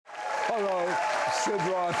Hello, Sid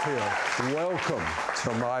Roth here. Welcome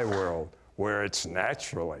to my world, where it's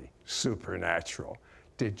naturally supernatural.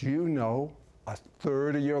 Did you know a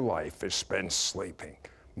third of your life is spent sleeping?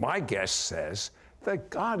 My guest says that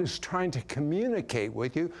God is trying to communicate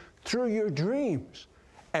with you through your dreams.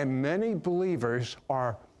 And many believers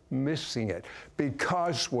are missing it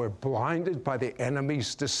because we're blinded by the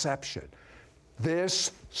enemy's deception.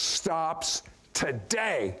 This stops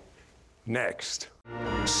today. Next.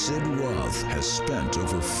 Sid Roth has spent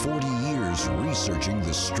over 40 years researching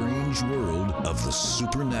the strange world of the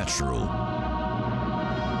supernatural.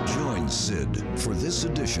 Join Sid for this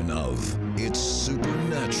edition of It's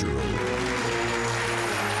Supernatural.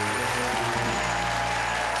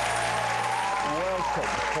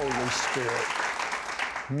 Welcome, Holy Spirit.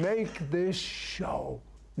 Make this show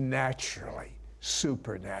naturally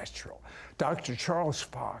supernatural. Dr. Charles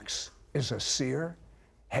Fox is a seer,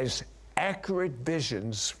 has accurate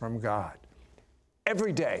visions from God.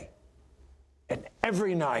 Every day and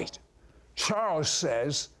every night, Charles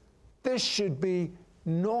says this should be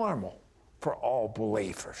normal for all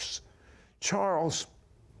believers. Charles,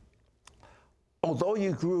 although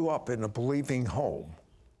you grew up in a believing home,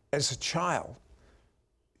 as a child,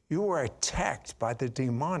 you were attacked by the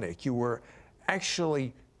demonic. You were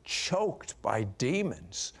actually choked by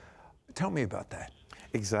demons. Tell me about that.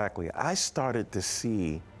 Exactly. I started to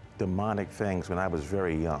see demonic things when I was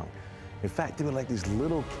very young. In fact, they were like these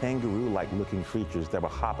little kangaroo-like looking creatures that were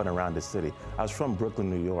hopping around the city. I was from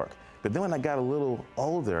Brooklyn, New York. But then when I got a little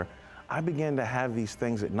older, I began to have these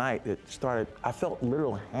things at night that started, I felt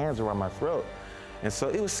literal hands around my throat. And so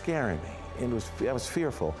it was scaring me, and I was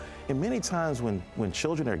fearful. And many times when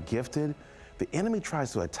children are gifted, the enemy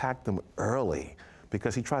tries to attack them early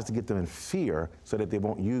because he tries to get them in fear so that they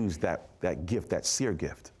won't use that gift, that seer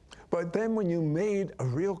gift. But then when you made a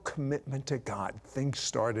real commitment to God, things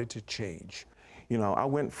started to change. You know, I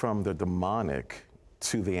went from the demonic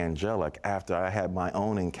to the angelic after I had my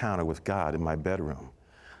own encounter with God in my bedroom.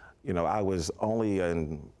 You know, I was only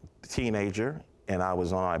a teenager and I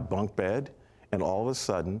was on my bunk bed, and all of a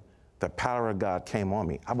sudden, the power of God came on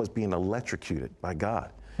me. I was being electrocuted by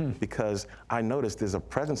God because I noticed there's a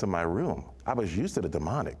presence in my room. I was used to the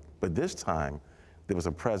demonic, but this time there was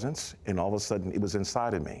a presence, and all of a sudden it was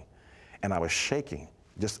inside of me. And I was shaking,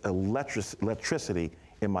 just electricity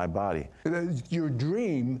in my body. Your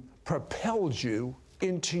dream propelled you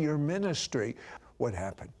into your ministry. What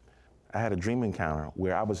happened? I had a dream encounter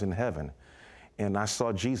where I was in heaven and I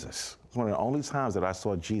saw Jesus. It was one of the only times that I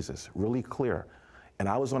saw Jesus really clear. And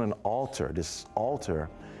I was on an altar, this altar,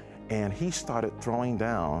 and he started throwing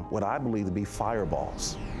down what I believe to be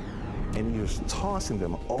fireballs. And he was tossing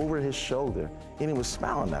them over his shoulder, and he was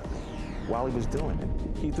smiling at me while he was doing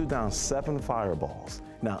it. He threw down 7 fireballs.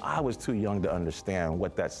 Now, I was too young to understand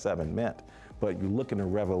what that 7 meant, but you look in the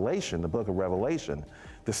Revelation, the book of Revelation,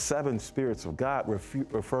 the 7 spirits of God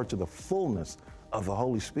refer to the fullness of the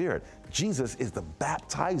Holy Spirit. Jesus is the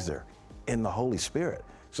baptizer in the Holy Spirit.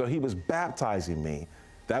 So he was baptizing me.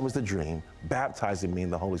 That was the dream, baptizing me in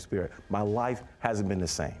the Holy Spirit. My life hasn't been the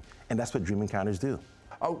same, and that's what dream encounters do.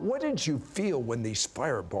 What did you feel when these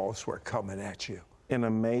fireballs were coming at you? An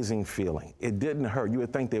amazing feeling. It didn't hurt. You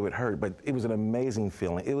would think they would hurt, but it was an amazing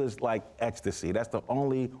feeling. It was like ecstasy. That's the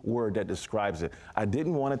only word that describes it. I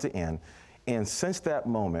didn't want it to end. And since that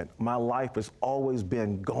moment, my life has always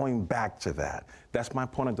been going back to that. That's my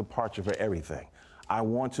point of departure for everything. I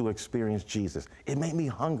want to experience Jesus. It made me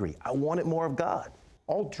hungry. I wanted more of God.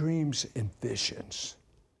 All dreams and visions,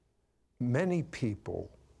 many people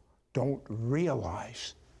don't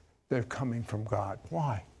realize they're coming from God.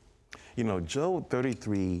 Why? You know, Job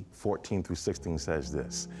 33:14-16 says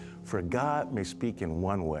this, "For God may speak in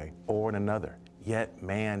one way or in another, yet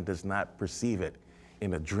man does not perceive it.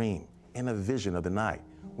 In a dream, in a vision of the night,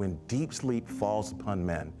 when deep sleep falls upon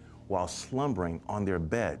men while slumbering on their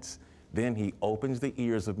beds, then he opens the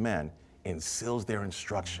ears of men and seals their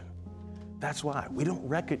instruction." That's why we don't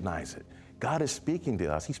recognize it. God is speaking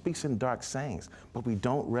to us. He speaks in dark sayings, but we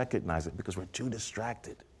don't recognize it because we're too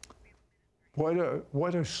distracted. What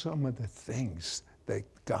are some of the things that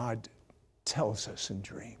God tells us in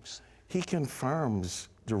dreams? He confirms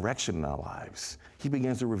direction in our lives. He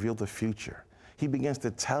begins to reveal the future. He begins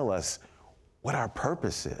to tell us what our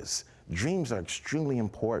purpose is. Dreams are extremely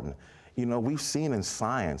important. You know, we've seen in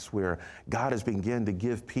science where God has begun to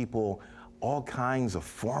give people all kinds of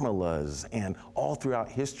formulas, and all throughout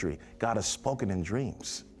history, God has spoken in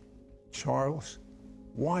dreams. Charles,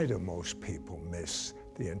 why do most people miss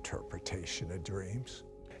the interpretation of dreams?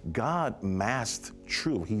 God masked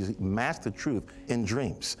truth. He's masked the truth in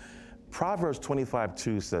dreams. Proverbs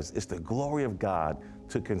 25:2 says, "It's the glory of God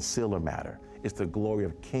to conceal a matter. It's the glory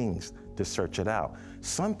of kings to search it out.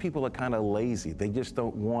 Some people are kind of lazy. They just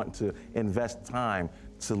don't want to invest time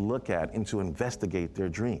to look at and to investigate their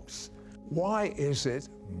dreams. Why is it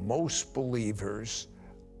most believers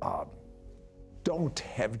don't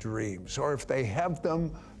have dreams, or if they have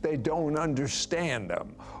them, they don't understand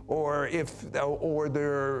them, or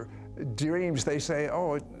their dreams, they say,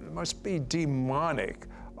 oh, it must be demonic.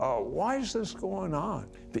 Why is this going on?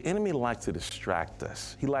 The enemy likes to distract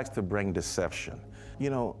us. He likes to bring deception. You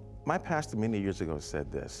know, my pastor many years ago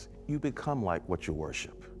said this: you become like what you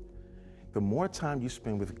worship. The more time you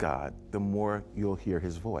spend with God, the more you'll hear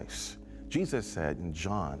his voice. Jesus said in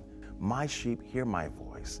John, my sheep hear my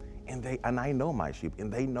voice, and I know my sheep,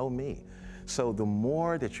 and they know me. So the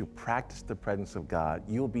more that you practice the presence of God,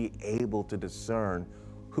 you'll be able to discern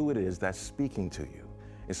who it is that's speaking to you.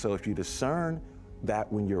 And so if you discern that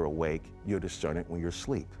when you're awake, you'll discern it when you're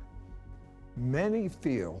asleep. Many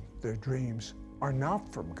feel their dreams are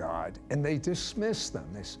not from God, and they dismiss them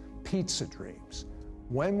as pizza dreams.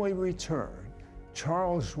 When we return,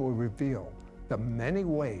 Charles will reveal the many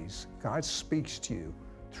ways God speaks to you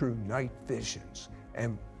through night visions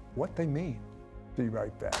and what they mean. Be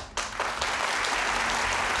right back.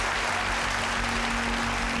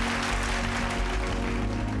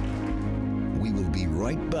 We will be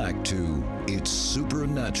right back to It's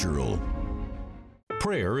Supernatural.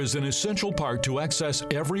 Prayer is an essential part to access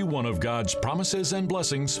every one of God's promises and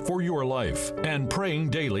blessings for your life. And praying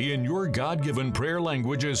daily in your God-given prayer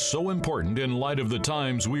language is so important in light of the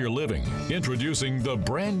times we are living. Introducing the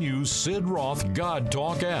brand new Sid Roth God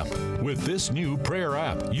Talk app. With this new prayer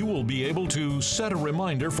app, you will be able to set a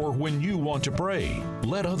reminder for when you want to pray.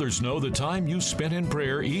 Let others know the time you spent in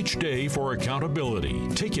prayer each day for accountability.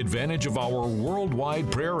 Take advantage of our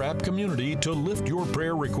worldwide prayer app community to lift your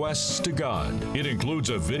prayer requests to God. It includes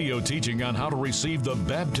a video teaching on how to receive the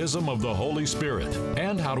baptism of the Holy Spirit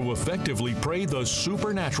and how to effectively pray the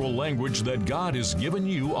supernatural language that God has given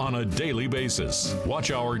you on a daily basis. Watch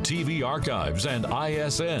our TV archives and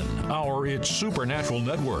ISN, our It's Supernatural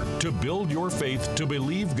network, to build your faith to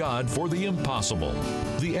believe God for the impossible.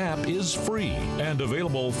 The app is free and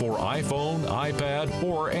available for iPhone, iPad,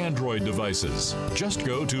 or Android devices. Just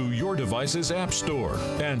go to your device's app store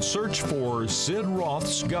and search for Sid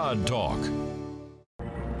Roth's God Talk.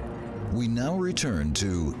 We now return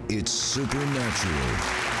to It's Supernatural.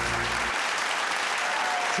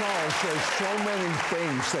 Charles, there's so many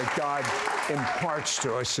things that God imparts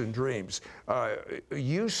to us in dreams.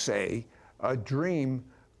 You say a dream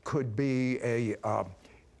could be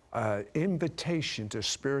an invitation to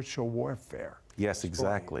spiritual warfare. Yes,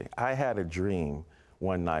 exactly. I had a dream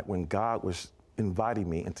one night when God was inviting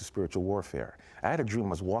me into spiritual warfare. I had a dream I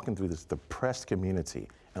was walking through this depressed community,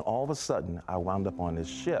 and all of a sudden I wound up on this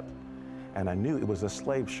ship. And I knew it was a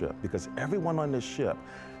slave ship because everyone on this ship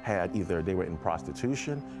had either they were in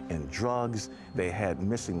prostitution, in drugs, they had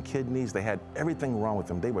missing kidneys, they had everything wrong with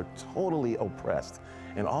them. They were totally oppressed.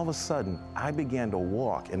 And all of a sudden, I began to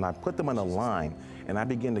walk and I put them on a line and I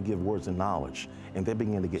began to give words of knowledge, and they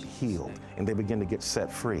began to get healed and they began to get set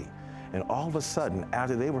free. And all of a sudden,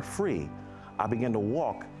 after they were free, I began to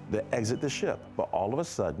walk to exit the ship. But all of a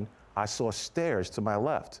sudden, I saw stairs to my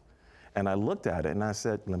left. And I looked at it and I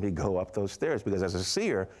said, let me go up those stairs, because as a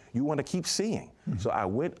seer, you want to keep seeing. Mm-hmm. So I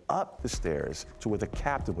went up the stairs to where the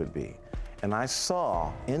captain would be. And I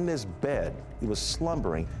saw in this bed, he was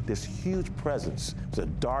slumbering, this huge presence. It was a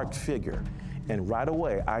dark figure. And right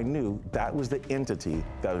away, I knew that was the entity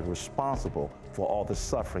that was responsible for all the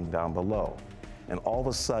suffering down below. And all of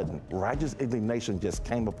a sudden, righteous indignation just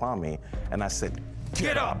came upon me. And I said,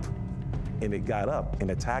 get up! And it got up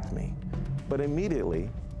and attacked me. But immediately,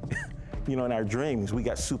 you know, in our dreams, we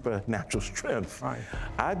got supernatural strength. Right.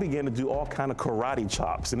 I began to do all kind of karate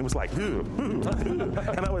chops, and it was like,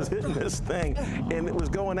 and I was hitting this thing, and it was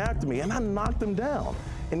going after me, and I knocked him down,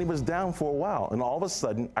 and he was down for a while, and all of a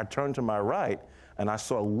sudden, I turned to my right, and I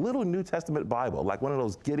saw a little New Testament Bible, like one of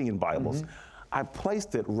those Gideon Bibles. Mm-hmm. I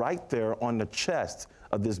placed it right there on the chest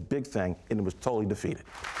of this big thing, and it was totally defeated.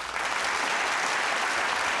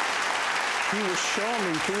 He was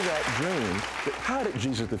showing me through that dream that how did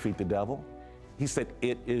Jesus defeat the devil? He said,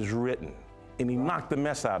 it is written. And he knocked the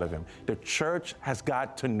mess out of him. The church has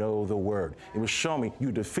got to know the word. It was showing me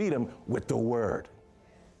you defeat him with the word.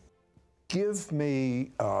 Give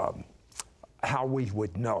me how we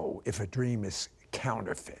would know if a dream is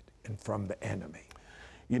counterfeit and from the enemy.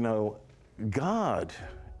 You know, God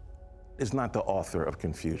is not the author of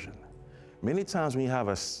confusion. Many times when you have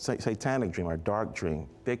a satanic dream or a dark dream,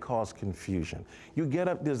 they cause confusion. You get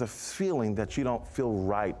up, there's a feeling that you don't feel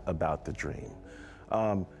right about the dream.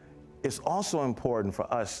 it's also important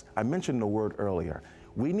for us, I mentioned the word earlier,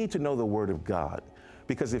 we need to know the word of God.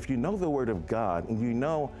 Because if you know the word of God and you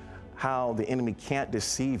know how the enemy can't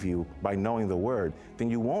deceive you by knowing the word, then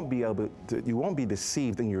you won't be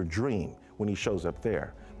deceived in your dream when he shows up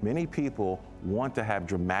there. Many people want to have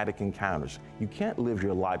dramatic encounters. You can't live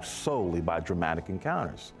your life solely by dramatic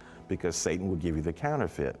encounters because Satan will give you the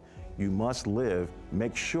counterfeit. You must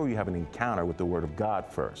make sure you have an encounter with the word of God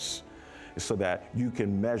first, so that you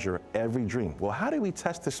can measure every dream. Well, how do we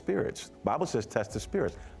test the spirits? The Bible says test the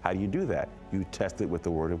spirits. How do you do that? You test it with the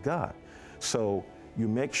word of God. So you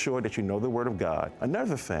make sure that you know the word of God.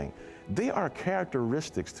 Another thing, there are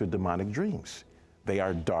characteristics to demonic dreams. They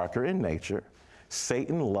are darker in nature.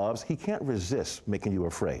 Satan he can't resist making you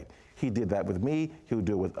afraid. He did that with me, he'll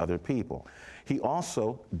do it with other people. He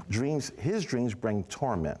also, his dreams bring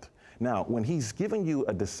torment. Now, when he's giving you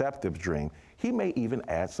a deceptive dream, he may even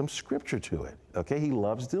add some scripture to it, okay? He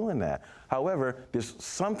loves doing that. However, there's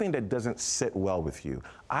something that doesn't sit well with you.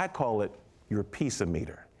 I call it your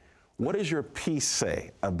peace-o-meter. What does your peace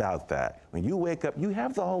say about that? When you wake up, you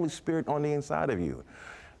have the Holy Spirit on the inside of you.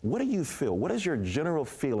 What do you feel? What is your general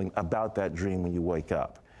feeling about that dream when you wake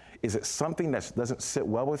up? Is it something that doesn't sit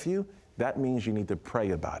well with you? That means you need to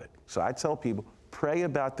pray about it. So I tell people, pray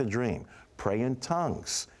about the dream. Pray in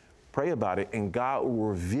tongues. Pray about it, and God will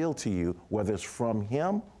reveal to you whether it's from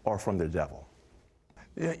him or from the devil.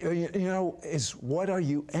 You know, what are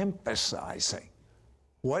you emphasizing?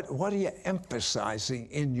 What are you emphasizing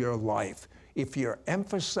in your life? If you're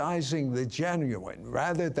emphasizing the genuine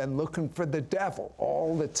rather than looking for the devil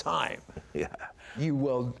all the time, you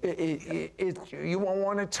won't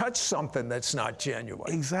want to touch something that's not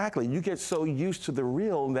genuine. Exactly. You get so used to the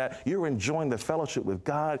real that you're enjoying the fellowship with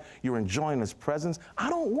God, you're enjoying his presence. I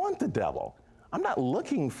don't want the devil. I'm not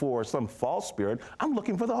looking for some false spirit. I'm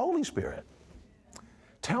looking for the Holy Spirit.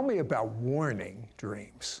 Tell me about warning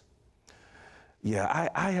dreams. Yeah,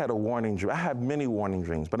 I had a warning dream. I had many warning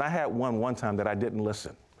dreams, but I had one time that I didn't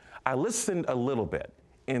listen. I listened a little bit,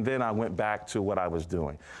 and then I went back to what I was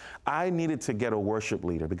doing. I needed to get a worship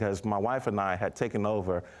leader because my wife and I had taken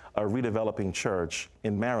over a redeveloping church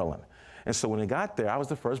in Maryland. And so when we got there, I was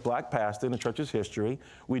the first black pastor in the church's history.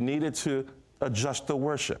 We needed to adjust the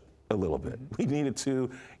worship a little bit. We needed to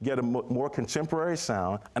get a more contemporary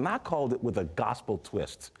sound, and I called it with a gospel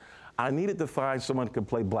twist. I needed to find someone who could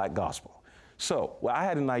play black gospel. So I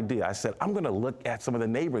had an idea. I said, I'm going to look at some of the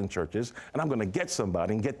neighboring churches, and I'm going to get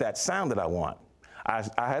somebody and get that sound that I want. I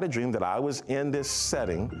had a dream that I was in this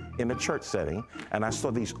setting, in a church setting, and I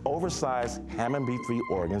saw these oversized Hammond B3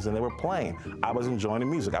 organs, and they were playing. I was enjoying the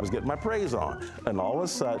music. I was getting my praise on. And all of a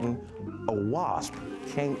sudden, a wasp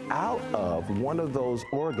came out of one of those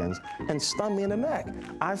organs and stung me in the neck.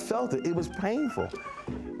 I felt it. It was painful.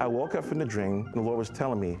 I woke up from the dream, and the Lord was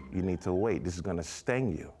telling me, you need to wait. This is going to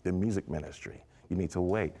sting you, the music ministry. You need to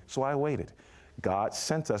wait. So I waited. God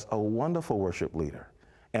sent us a wonderful worship leader,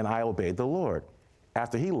 and I obeyed the Lord.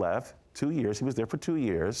 After he left, 2 years, he was there for 2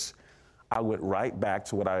 years, I went right back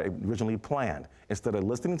to what I originally planned. Instead of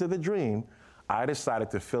listening to the dream, I decided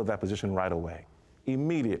to fill that position right away.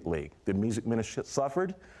 Immediately, the music ministry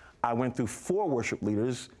suffered. I went through 4 worship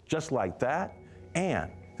leaders just like that, and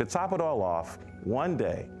to top it all off, one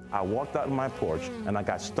day, I walked out on my porch and I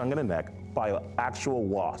got stung in the neck by an actual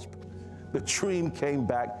wasp. The dream came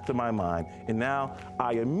back to my mind, and now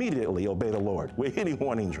I immediately obey the Lord with any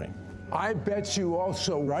warning dream. I bet you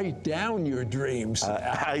also write down your dreams.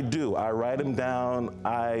 I do. I write them down.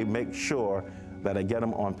 I make sure that I get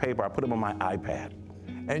them on paper. I put them on my iPad.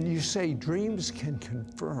 And you say dreams can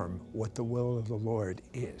confirm what the will of the Lord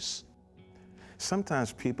is.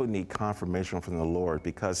 Sometimes people need confirmation from the Lord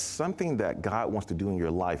because something that God wants to do in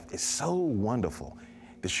your life is so wonderful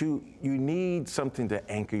that you need something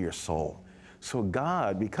to anchor your soul. So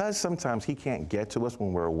God, because sometimes he can't get to us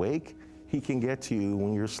when we're awake, he can get to you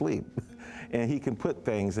when you're asleep. And he can put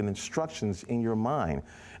things and instructions in your mind.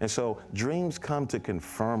 And so dreams come to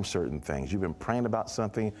confirm certain things. You've been praying about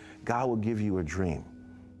something, God will give you a dream.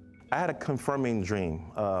 I had a confirming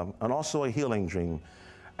dream, and also a healing dream.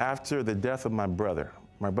 After the death of my brother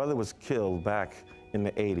was killed back in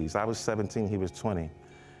the 80s. I was 17, he was 20.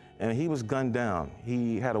 And he was gunned down.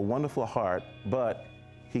 He had a wonderful heart, but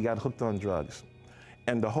he got hooked on drugs.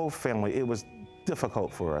 And the whole family, it was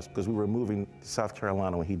difficult for us because we were moving to South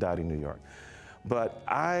Carolina when he died in New York. But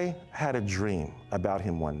I had a dream about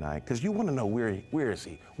him one night because you want to know where is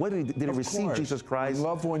he? Did he receive Jesus Christ? When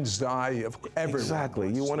loved ones die, of everyone.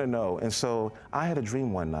 Exactly, you want to know. And so I had a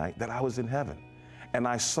dream one night that I was in heaven. And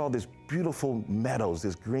I saw this beautiful meadows,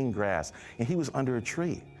 this green grass, and he was under a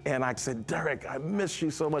tree. And I said, Derek, I miss you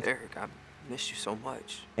so much. Derek, I Miss you so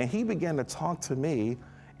much. And he began to talk to me,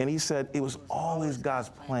 and he said it was always God's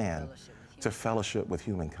plan to fellowship with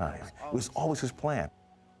humankind. It was always his plan.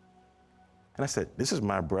 And I said, this is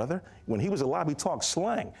my brother. When he was alive, he talked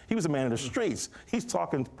slang. He was a man in the streets. He's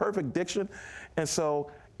talking perfect diction. And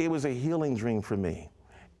so it was a healing dream for me.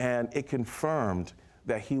 And it confirmed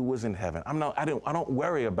that he was in heaven. I don't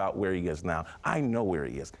worry about where he is now. I know where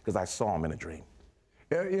he is because I saw him in a dream.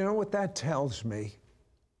 You know what that tells me?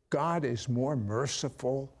 God is more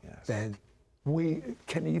merciful than we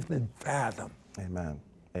can even fathom. Amen.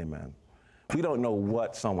 Amen. We don't know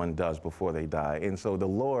what someone does before they die. And so the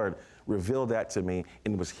Lord revealed that to me,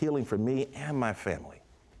 and it was healing for me and my family.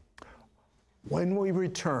 When we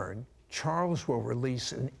return, Charles will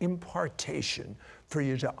release an impartation for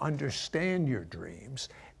you to understand your dreams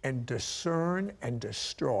and discern and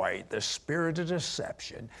destroy the spirit of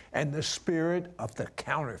deception and the spirit of the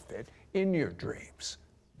counterfeit in your dreams.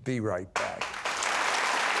 Be right back.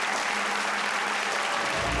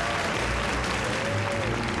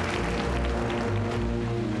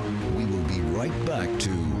 We will be right back to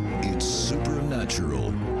It's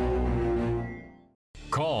Supernatural.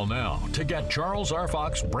 Call now to get Charles R.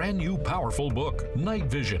 Fox's brand new powerful book, Night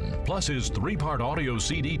Vision, plus his 3-part audio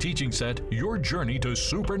CD teaching set, Your Journey to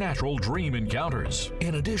Supernatural Dream Encounters.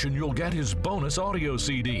 In addition, you'll get his bonus audio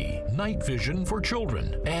CD, Night Vision for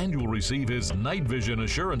Children, and you'll receive his Night Vision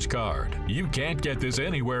Assurance Card. You can't get this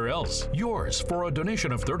anywhere else. Yours for a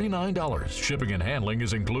donation of $39. Shipping and handling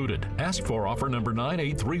is included. Ask for offer number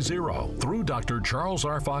 9830 through Dr. Charles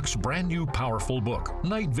R. Fox's brand new powerful book,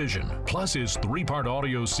 Night Vision, plus his 3-part audio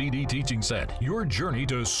CD teaching set, Your Journey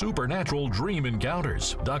to Supernatural Dream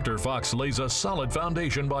Encounters. Dr. Fox lays a solid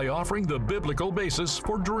foundation by offering the biblical basis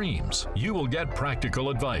for dreams. You will get practical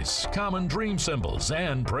advice, common dream symbols,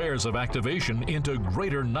 and prayers of activation into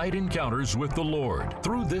greater night encounters with the Lord.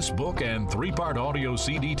 Through this book and 3-part audio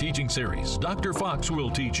CD teaching series, Dr. Fox will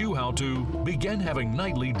teach you how to begin having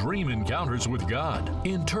nightly dream encounters with God,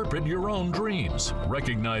 interpret your own dreams,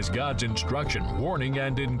 recognize God's instruction, warning,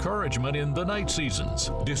 and encouragement in the night seasons,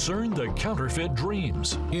 discern the counterfeit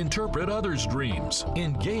dreams, interpret others' dreams,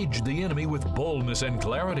 engage the enemy with boldness and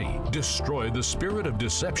clarity, destroy the spirit of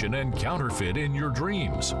deception and counterfeit in your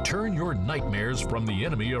dreams, turn your nightmares from the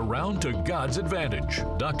enemy around to God's advantage.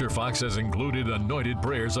 Dr. Fox has included anointed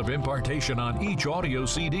prayers of impartation on each audio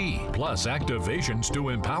CD, plus activations to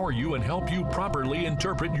empower you and help you properly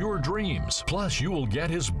interpret your dreams. Plus, you will get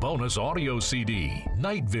his bonus audio CD,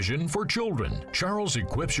 Night Vision for Children. Charles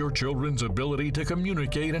equips your children's ability to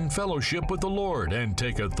communicate and fellowship with the Lord and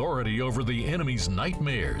take authority over the enemy's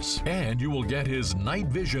nightmares. And you will get his Night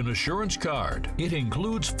Vision Assurance Card. It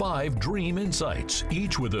includes 5 dream insights,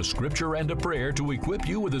 each with a scripture and a prayer to equip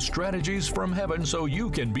you with the strategies from heaven so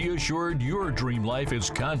you can be assured your dream life is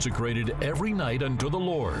consecrated every night unto the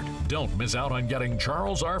Lord. Don't miss out on getting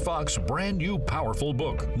Charles R. Fox's brand new powerful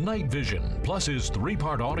book, Night Vision, plus his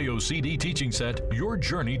 3-part audio CD teaching set, Your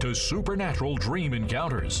Journey to Supernatural Dream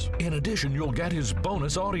Encounters. In addition, you'll get his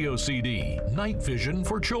bonus audio CD, Night Vision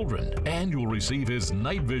for Children, and you'll receive his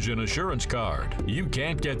Night Vision Assurance Card. You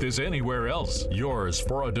can't get this anywhere else. Yours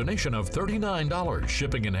for a donation of $39.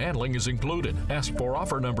 Shipping and handling is included. Ask for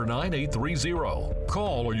offer number 9830.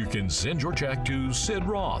 Call or you can send your check to Sid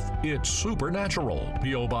Roth. It's Supernatural.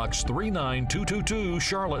 P.O. Box 39222,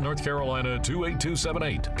 Charlotte, North Carolina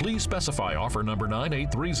 28278. Please specify offer number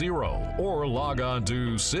 9830 or log on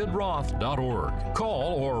to sidroth.org.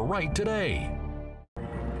 Call or write today.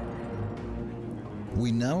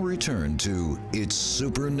 We now return to It's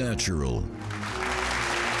Supernatural.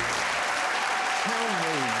 Tell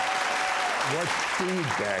me what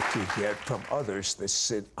feedback you get from others that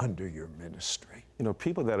sit under your ministry. You know,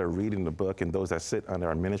 people that are reading the book and those that sit under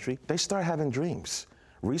our ministry, they start having dreams.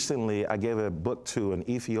 Recently, I gave a book to an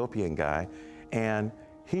Ethiopian guy, and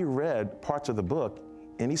he read parts of the book,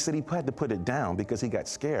 and he said he had to put it down because he got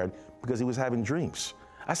scared because he was having dreams.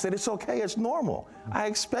 I said, it's okay, it's normal. I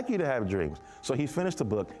expect you to have dreams. So he finished the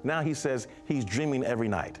book. Now he says he's dreaming every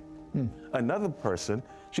night. Another person,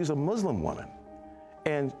 she's a Muslim woman.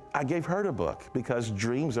 And I gave her the book because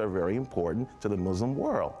dreams are very important to the Muslim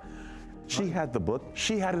world. She had the book,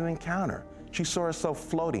 she had an encounter. She saw herself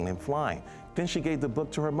floating and flying. Then she gave the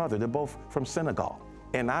book to her mother. They're both from Senegal.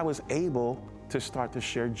 And I was able to start to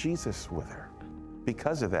share Jesus with her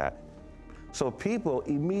because of that. So people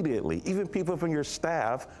immediately, even people from your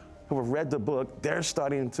staff who have read the book, they're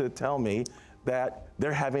starting to tell me that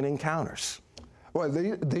they're having encounters. Well,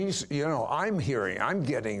 these, you know, I'm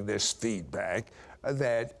getting this feedback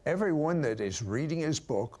that everyone that is reading his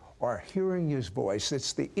book or hearing his voice,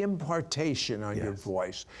 it's the impartation on your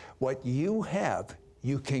voice. What you have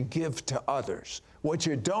you can give to others. What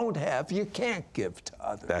you don't have, you can't give to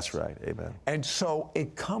others. That's right. Amen. And so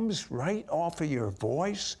it comes right off of your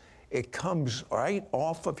voice. It comes right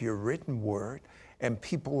off of your written word, and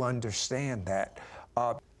people understand that.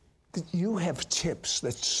 You have tips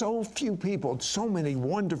that so few people, so many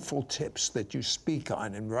wonderful tips that you speak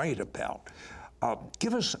on and write about.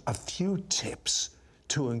 Give us a few tips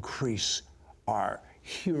to increase our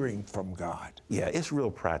hearing from God. Yeah, it's real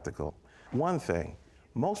practical. One thing,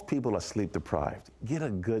 most people are sleep deprived. Get a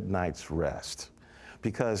good night's rest.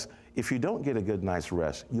 Because if you don't get a good night's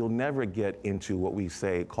rest, you'll never get into what we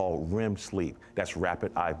say called REM sleep. That's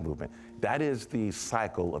rapid eye movement. That is the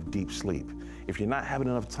cycle of deep sleep. If you're not having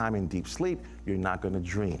enough time in deep sleep, you're not going to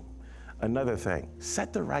dream. Another thing,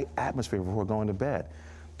 set the right atmosphere before going to bed.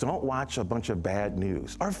 Don't watch a bunch of bad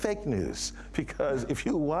news or fake news, because if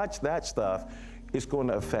you watch that stuff, it's going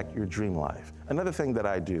to affect your dream life. Another thing that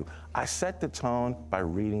I do, I set the tone by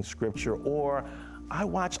reading scripture, or I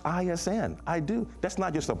watch ISN. I do. That's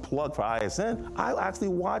not just a plug for ISN. I actually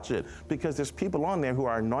watch it because there's people on there who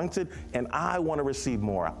are anointed, and I want to receive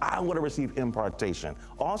more. I want to receive impartation.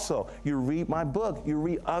 Also, you read my book. You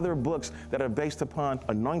read other books that are based upon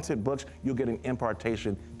anointed books. You'll get an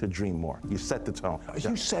impartation to dream more. You set the tone.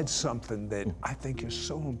 You said something that I think is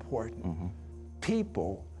so important.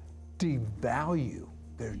 People devalue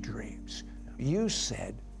their dreams. You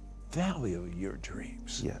said, value your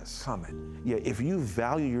dreams. Yes. Comment. Yeah, if you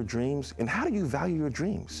value your dreams, and how do you value your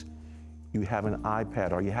dreams? You have an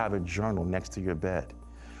iPad or you have a journal next to your bed.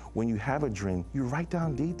 When you have a dream, you write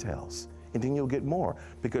down details, and then you'll get more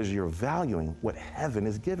because you're valuing what heaven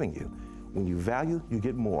is giving you. When you value, you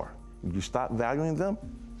get more. When you stop valuing them,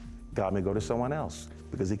 God may go to someone else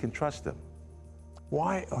because he can trust them.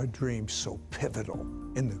 Why are dreams so pivotal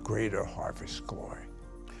in the greater harvest glory?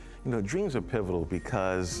 You know, dreams are pivotal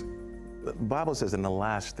because the Bible says in the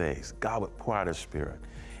last days, God would pour out his spirit,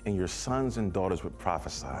 and your sons and daughters would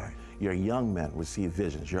prophesy. Your young men would see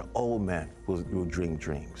visions. Your old men will dream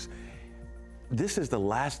dreams. This is the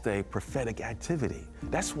last day prophetic activity.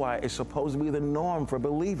 That's why it's supposed to be the norm for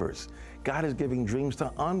believers. God is giving dreams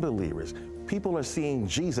to unbelievers. People are seeing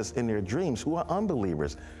Jesus in their dreams who are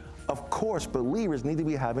unbelievers. Of course, believers need to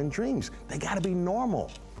be having dreams. They got to be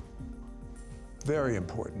normal. Very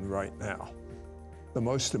important right now. The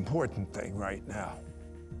most important thing right now.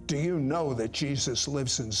 Do you know that Jesus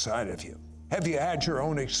lives inside of you? Have you had your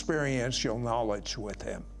own experiential knowledge with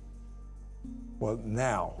him? Well,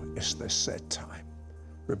 now is the set time.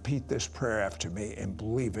 Repeat this prayer after me and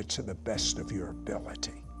believe it to the best of your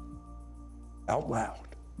ability. Out loud.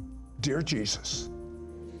 Dear Jesus,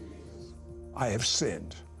 I have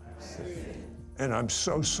sinned, and I'm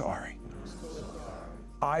so sorry.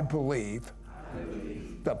 I believe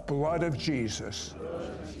the blood of Jesus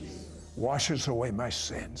washes away my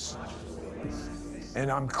sins, and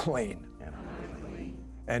I'm clean.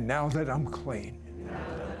 And now that I'm clean,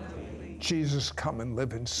 Jesus, come and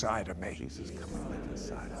live inside of me. Jesus, come and live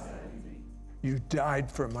inside of me. You died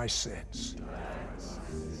for my sins.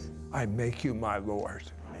 I make you my Lord.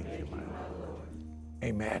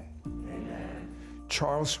 Amen.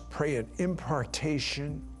 Charles, pray an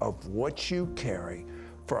impartation of what you carry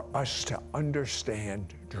for us to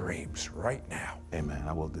understand dreams right now. Amen.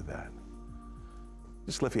 I will do that.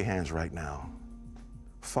 Just lift your hands right now.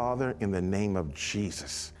 Father, in the name of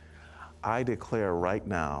Jesus, I declare right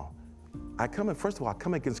now, first of all, I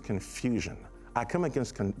come against confusion. I come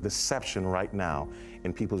against deception right now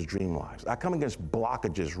in people's dream lives. I come against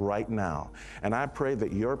blockages right now. And I pray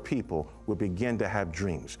that your people will begin to have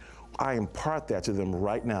dreams. I impart that to them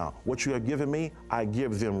right now. What you have given me, I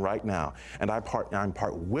give them right now. And I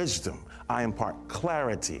impart wisdom, I impart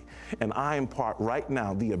clarity, and I impart right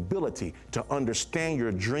now the ability to understand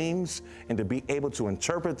your dreams and to be able to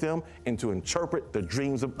interpret them and to interpret the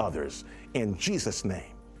dreams of others. In Jesus'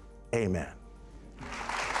 name, amen.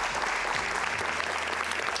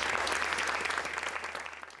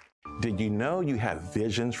 Did you know you have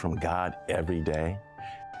visions from God every day?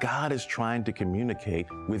 God is trying to communicate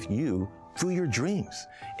with you through your dreams,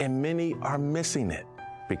 and many are missing it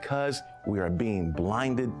because we are being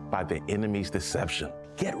blinded by the enemy's deception.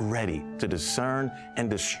 Get ready to discern and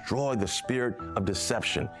destroy the spirit of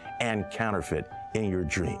deception and counterfeit in your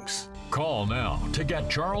dreams. Call now to get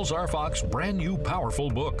Charles R. Fox's brand new powerful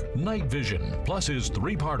book, Night Vision, plus his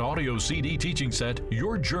 3-part audio CD teaching set,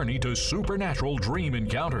 Your Journey to Supernatural Dream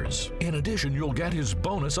Encounters. In addition, you'll get his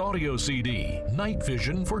bonus audio CD, Night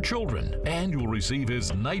Vision for Children, and you'll receive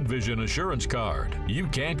his Night Vision Assurance Card. You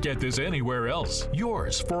can't get this anywhere else.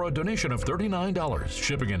 Yours for a donation of $39.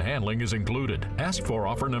 Shipping and handling is included. Ask for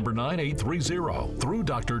offer number 9830 through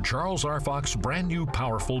Dr. Charles R. Fox's brand new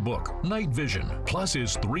powerful book, Night Vision, plus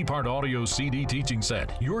his 3-part audio CD teaching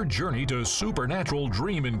set, Your Journey to Supernatural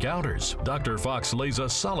Dream Encounters. Dr. Fox lays a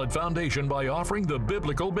solid foundation by offering the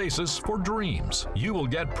biblical basis for dreams. You will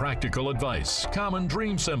get practical advice, common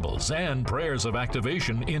dream symbols, and prayers of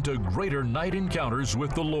activation into greater night encounters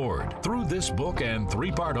with the Lord. Through this book and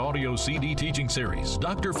 3-part audio CD teaching series,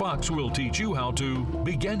 Dr. Fox will teach you how to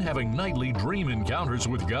begin having nightly dream encounters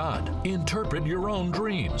with God, interpret your own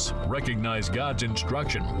dreams, recognize God's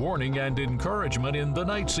instruction, warning, and encouragement in the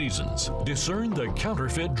night seasons, discern the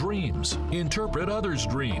counterfeit dreams, interpret others'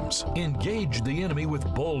 dreams, engage the enemy with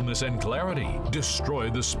boldness and clarity, destroy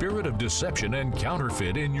the spirit of deception and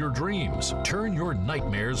counterfeit in your dreams, turn your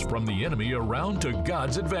nightmares from the enemy around to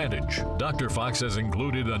God's advantage. Dr. Fox has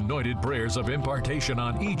included anointed prayers of impartation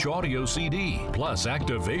on each audio CD, plus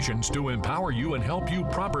activations to empower you and help you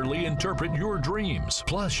properly interpret your dreams.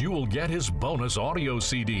 Plus, you will get his bonus audio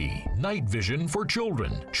CD, Night Vision for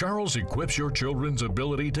Children. Charles equips your children's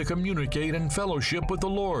ability to communicate and fellowship with the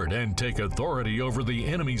Lord and take authority over the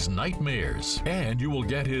enemy's nightmares. And you will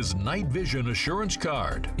get his Night Vision Assurance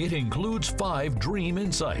Card. It includes 5 dream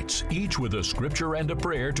insights, each with a scripture and a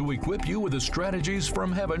prayer to equip you with the strategies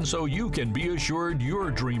from heaven so you can be assured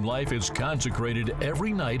your dream life is consecrated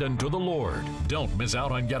every night unto the Lord. Don't miss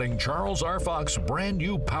out on getting Charles R. Fox's brand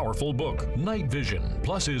new powerful book, Night Vision,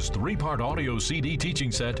 plus his 3-part audio CD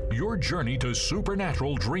teaching set, Your Journey to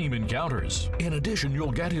Supernatural Dream Encounters. In addition,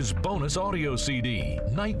 you'll get his bonus audio CD,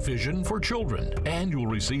 Night Vision for Children, and you'll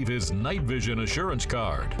receive his Night Vision Assurance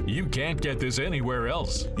Card. You can't get this anywhere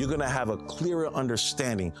else. You're going to have a clearer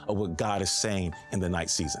understanding of what God is saying in the night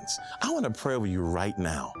seasons. I want to pray over you right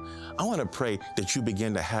now. I want to pray that you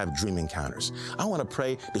begin to have dream encounters. I want to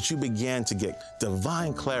pray that you begin to get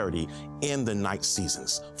divine clarity in the night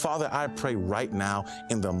seasons. Father, I pray right now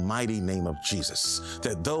in the mighty name of Jesus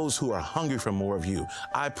that those who are hungry for more of you,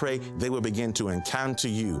 I pray they will begin to encounter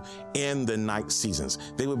you in the night seasons.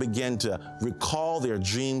 They will begin to recall their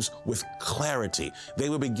dreams with clarity. They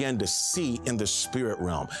will begin to see in the spirit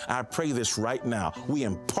realm. I pray this right now. We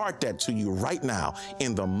impart that to you right now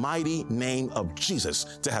in the mighty name of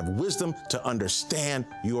Jesus to have wisdom to understand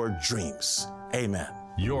your dreams. Amen.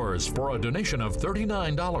 Yours for a donation of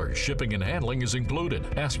 $39. Shipping and handling is included.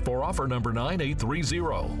 Ask for offer number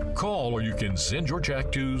 9830. Call or you can send your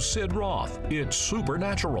check to Sid Roth. It's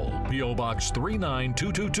Supernatural. P.O. Box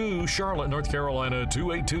 39222, Charlotte, North Carolina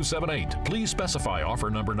 28278. Please specify offer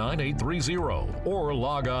number 9830 or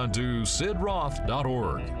log on to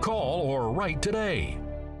sidroth.org. Call or write today.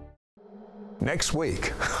 Next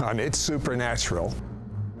week on It's Supernatural.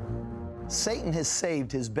 Satan has saved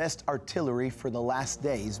his best artillery for the last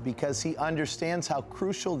days because he understands how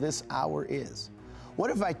crucial this hour is. What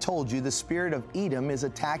if I told you the spirit of Edom is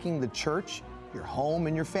attacking the church, your home,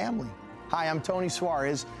 and your family? Hi, I'm Tony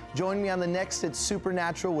Suarez. Join me on the next It's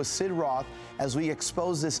Supernatural with Sid Roth as we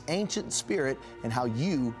expose this ancient spirit and how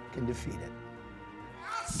you can defeat it.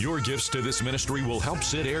 Your gifts to this ministry will help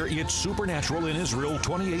Sid air It's Supernatural in Israel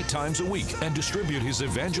 28 times a week and distribute his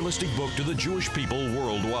evangelistic book to the Jewish people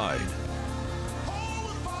worldwide.